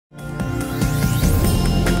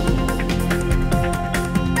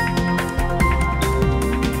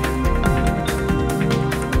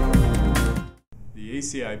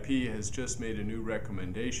ACIP has just made a new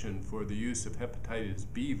recommendation for the use of hepatitis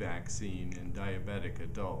B vaccine in diabetic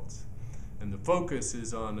adults. And the focus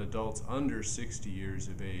is on adults under 60 years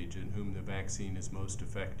of age in whom the vaccine is most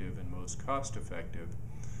effective and most cost effective.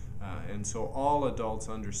 And so all adults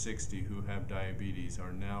under 60 who have diabetes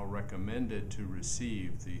are now recommended to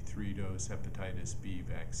receive the 3-dose hepatitis B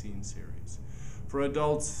vaccine series. For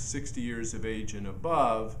adults 60 years of age and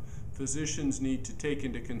above, physicians need to take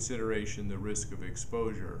into consideration the risk of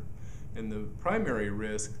exposure. And the primary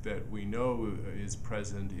risk that we know is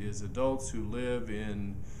present is adults who live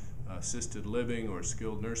in assisted living or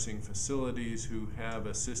skilled nursing facilities who have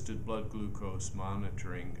assisted blood glucose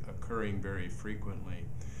monitoring occurring very frequently.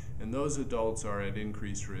 And those adults are at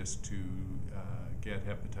increased risk to get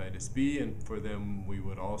hepatitis B, and for them we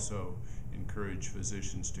would also encourage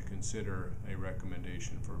physicians to consider a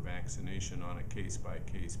recommendation for vaccination on a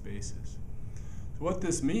case-by-case basis. So what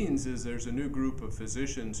this means is there's a new group of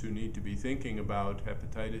physicians who need to be thinking about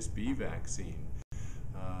hepatitis B vaccine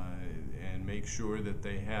and make sure that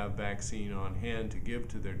they have vaccine on hand to give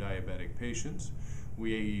to their diabetic patients.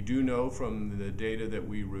 We do know from the data that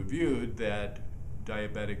we reviewed that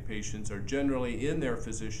diabetic patients are generally in their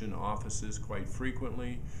physician offices quite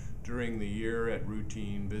frequently during the year at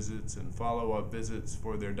routine visits and follow-up visits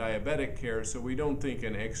for their diabetic care, so we don't think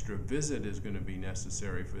an extra visit is going to be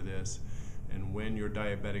necessary for this. And when your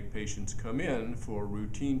diabetic patients come in for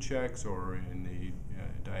routine checks or in the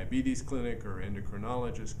diabetes clinic or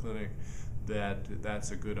endocrinologist clinic,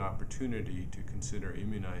 that's a good opportunity to consider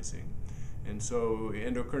immunizing. And so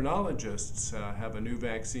endocrinologists have a new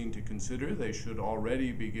vaccine to consider. They should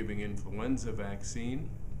already be giving influenza vaccine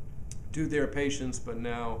to their patients, but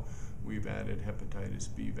now we've added hepatitis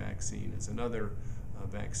B vaccine as another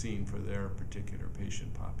vaccine for their particular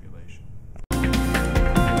patient population.